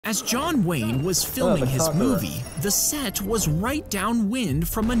As John Wayne was filming his movie, the set was right downwind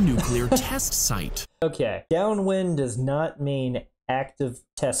from a nuclear test site. Okay, downwind does not mean active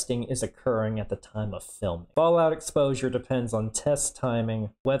testing is occurring at the time of filming. Fallout exposure depends on test timing,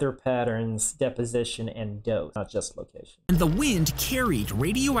 weather patterns, deposition, and dose, not just location. And the wind carried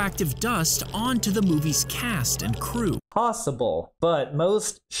radioactive dust onto the movie's cast and crew. Possible, but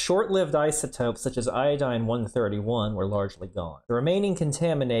most short-lived isotopes such as iodine-131 were largely gone. The remaining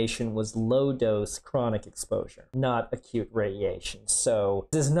contamination was low-dose chronic exposure, not acute radiation, so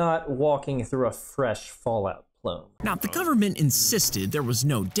this is not walking through a fresh fallout plume. Now, the government insisted there was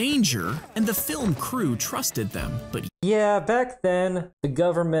no danger, and the film crew trusted them, but yeah, back then, the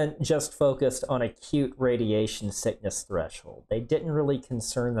government just focused on acute radiation sickness threshold. They didn't really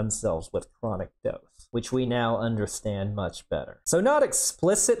concern themselves with chronic dose, which we now understand much better. So not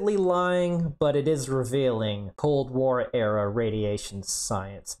explicitly lying, but it is revealing Cold War-era radiation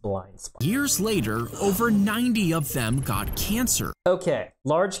science blind spot. Years later, over 90 of them got cancer. Okay,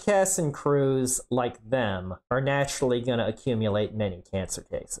 large casts and crews like them are naturally going to accumulate many cancer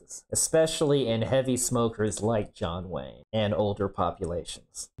cases, especially in heavy smokers like John Wayne and older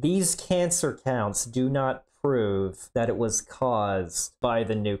populations. These cancer counts do not prove that it was caused by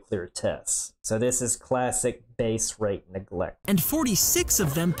the nuclear tests. So this is classic base rate neglect. And 46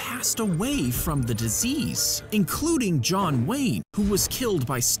 of them passed away from the disease, including John Wayne, who was killed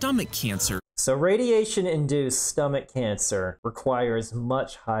by stomach cancer. So radiation-induced stomach cancer requires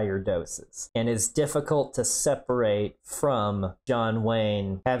much higher doses and is difficult to separate from John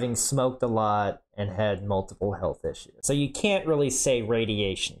Wayne having smoked a lot and had multiple health issues. So you can't really say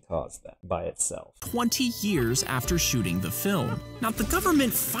radiation caused that by itself. 20 years after shooting the film. Now, the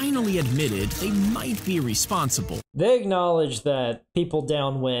government finally admitted they might be responsible. They acknowledged that people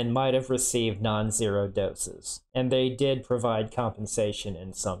downwind might have received non-zero doses, and they did provide compensation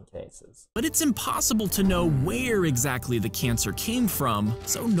in some cases. But it's impossible to know where exactly the cancer came from,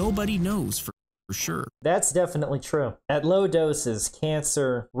 so nobody knows for sure. That's definitely true. At low doses,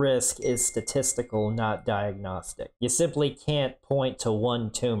 cancer risk is statistical, not diagnostic. You simply can't point to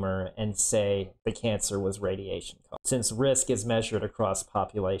one tumor and say the cancer was radiation caused, since risk is measured across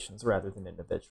populations rather than individuals.